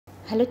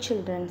Hello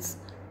children,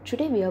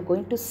 today we are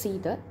going to see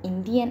the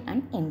Indian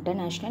and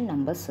international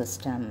number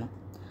system.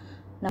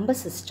 Number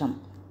system.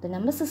 The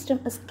number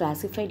system is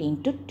classified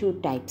into two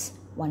types.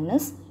 One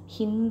is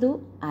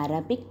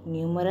Hindu-Arabic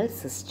numeral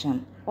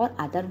system or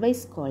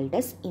otherwise called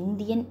as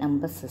Indian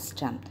number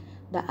system.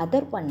 The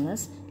other one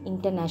is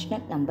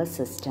international number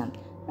system.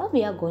 Now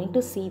we are going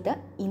to see the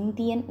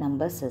Indian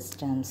number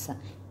systems.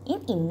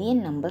 In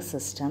Indian number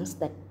systems,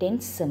 the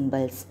 10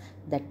 symbols,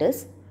 that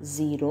is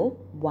 0,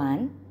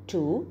 1,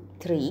 2,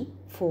 3,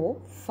 4,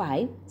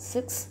 5,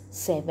 6,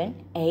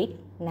 7, 8,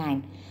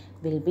 9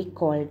 will be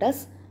called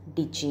as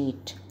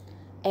digit.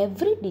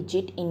 Every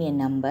digit in a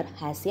number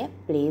has a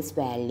place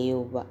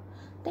value.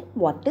 Then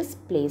what is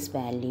place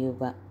value?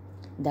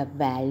 The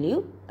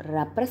value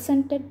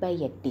represented by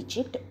a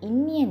digit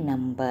in a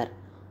number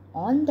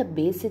on the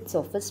basis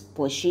of its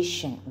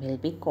position will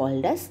be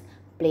called as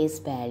place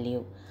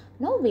value.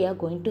 Now we are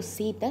going to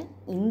see the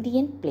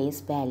Indian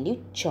place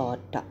value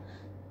chart.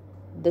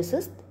 This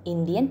is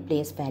Indian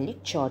place value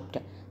chart.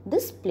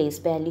 This place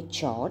value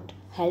chart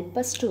helps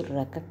us to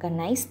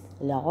recognize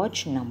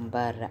large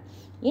number.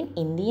 In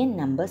Indian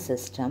number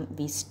system,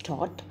 we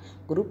start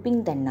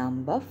grouping the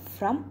number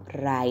from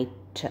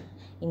right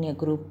in a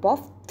group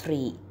of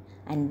 3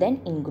 and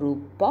then in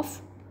group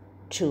of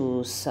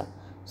 2s.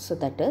 So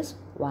that is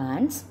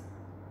ones,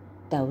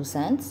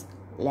 thousands,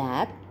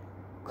 lakh,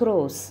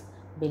 crores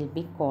will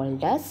be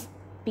called as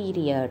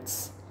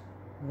periods.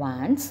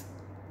 Ones,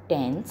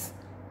 tens,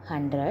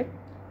 100,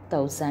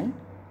 1000,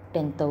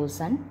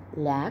 10,000,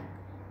 lakh,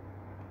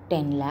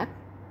 10 lakh,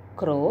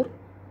 crore,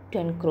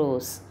 10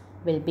 crores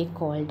will be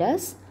called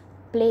as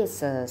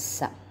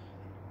places.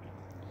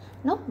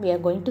 Now we are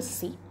going to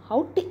see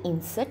how to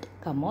insert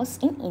commas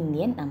in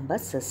Indian number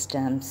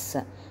systems.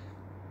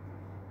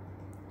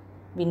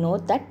 We know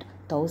that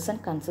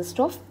 1000 consists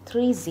of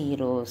 3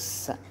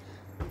 zeros,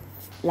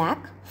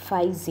 lakh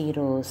 5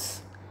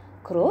 zeros,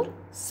 crore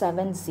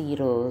 7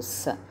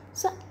 zeros.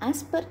 So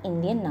as per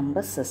Indian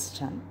number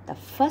system, the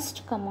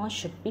first comma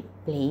should be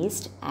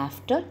placed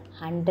after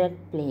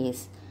 100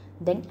 place,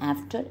 then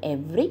after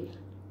every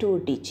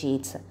 2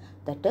 digits.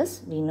 That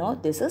is, we know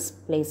this is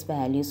place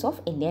values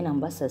of Indian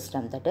number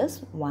system. That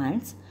is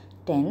ones,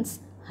 tens,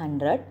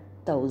 100,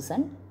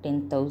 1000,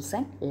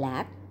 10,000,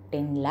 lakh,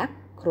 10 lakh,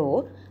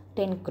 crore,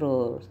 10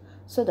 crores.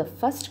 So the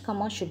first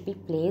comma should be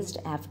placed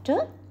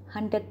after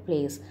 100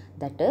 place.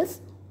 That is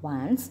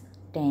ones,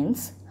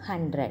 tens,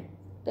 100,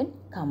 then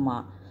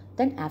comma.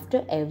 Then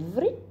after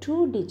every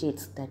 2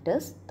 digits, that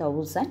is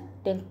 1000,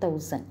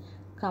 10,000,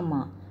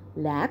 comma,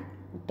 lakh,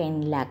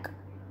 10 lakh,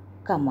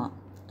 comma,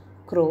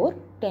 crore,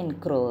 10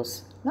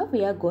 crores. Now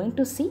we are going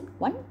to see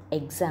one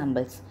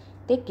examples.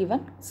 They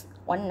given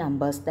one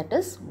numbers, that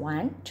is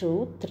 1,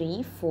 2,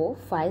 3, 4,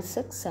 5,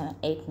 6, 7,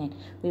 8, 9.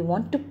 We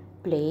want to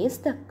place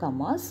the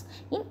commas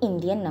in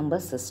Indian number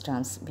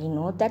systems. We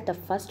know that the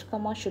first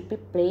comma should be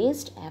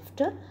placed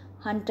after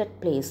 100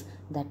 place.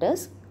 That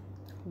is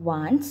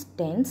ones,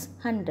 tens,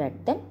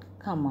 100, then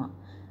comma.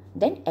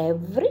 Then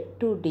every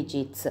 2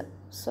 digits.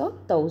 So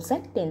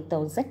 1000,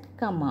 10,000,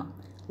 comma.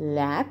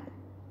 Lakh,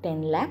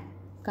 10 lakh,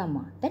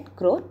 comma. Then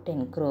crore,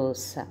 10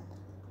 crores.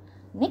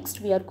 Next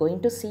we are going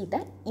to see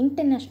the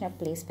international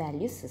place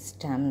value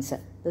systems.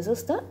 This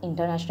is the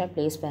international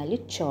place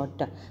value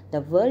chart.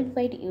 The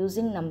worldwide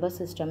using number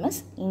system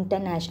is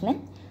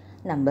international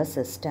number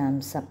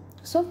systems.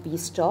 So we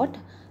start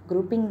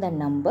grouping the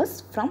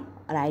numbers from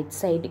right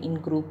side in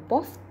group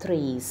of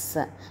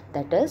 3s.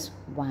 That is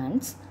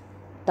ones,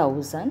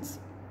 thousands,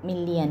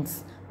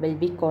 millions will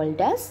be called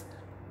as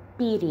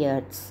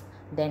periods.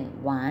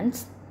 Then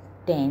ones,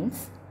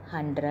 tens,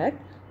 100,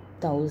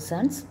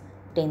 thousands,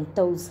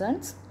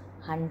 10,000s,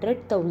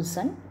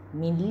 100,000,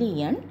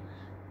 million,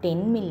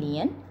 10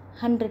 million,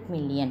 100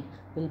 million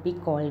will be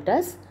called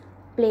as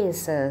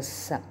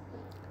places.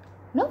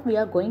 Now we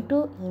are going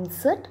to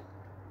insert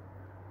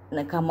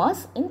the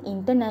commas in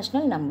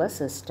international number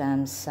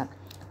systems.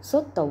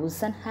 So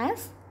 1000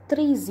 has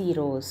 3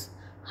 zeros,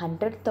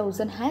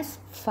 100,000 has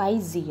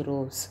 5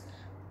 zeros,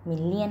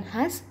 million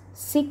has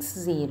 6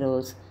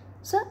 zeros.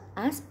 So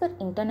as per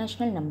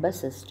international number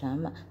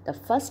system, the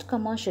first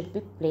comma should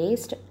be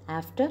placed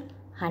after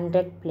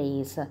 100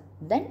 place,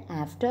 then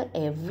after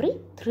every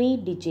 3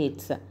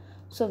 digits.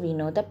 So we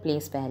know the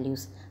place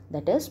values,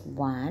 that is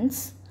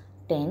ones,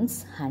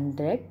 tens,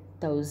 100,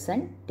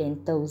 1000,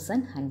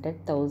 10,000,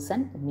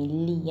 100,000,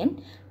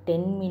 million,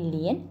 10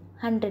 million,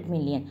 100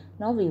 million.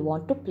 Now we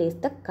want to place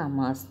the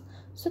commas.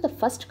 So the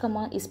first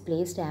comma is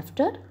placed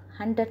after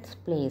 100th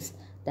place,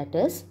 that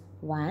is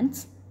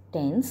ones,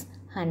 tens,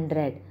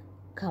 100,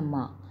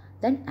 comma.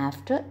 Then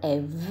after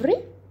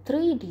every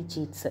 3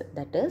 digits,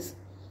 that is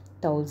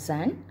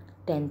 1000,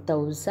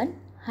 10,000,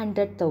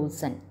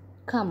 100,000,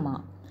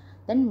 comma.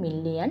 Then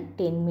million,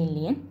 10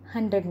 million,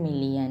 100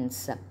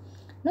 millions.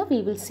 Now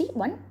we will see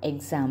one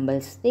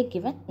examples. They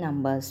given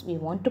numbers. We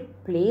want to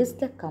place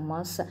the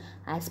commas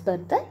as per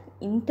the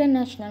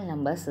international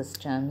number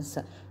systems.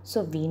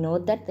 So we know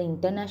that the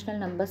international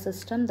number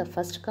system, the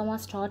first comma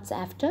starts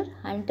after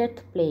 100th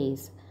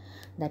place.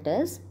 That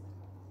is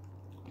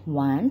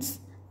ones,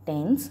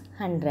 tens,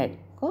 hundred,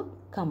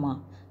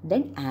 comma.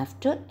 Then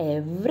after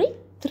every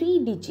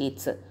 3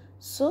 digits.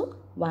 So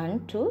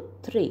 1, 2,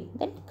 3,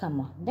 then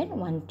comma, then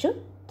 1, 2,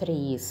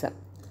 3 is.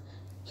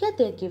 Here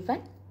they are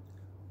given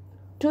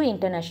two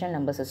international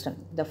number system.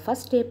 The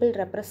first table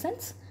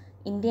represents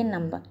Indian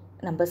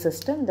number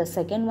system. The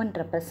second one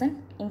represents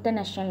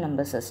international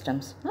number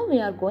systems. Now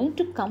we are going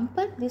to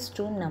compare these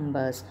two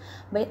numbers.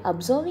 By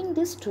observing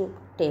these two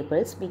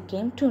tables, we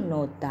came to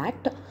know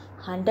that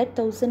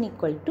 100,000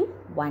 equal to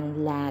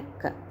 1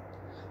 lakh.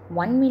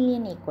 1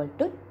 million equal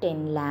to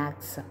 10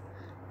 lakhs.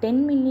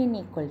 10 million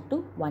equal to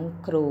 1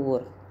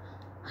 crore.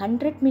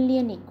 100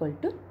 million equal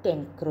to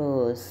 10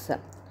 crores.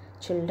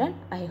 Children,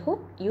 I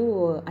hope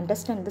you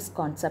understand this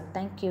concept.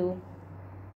 Thank you.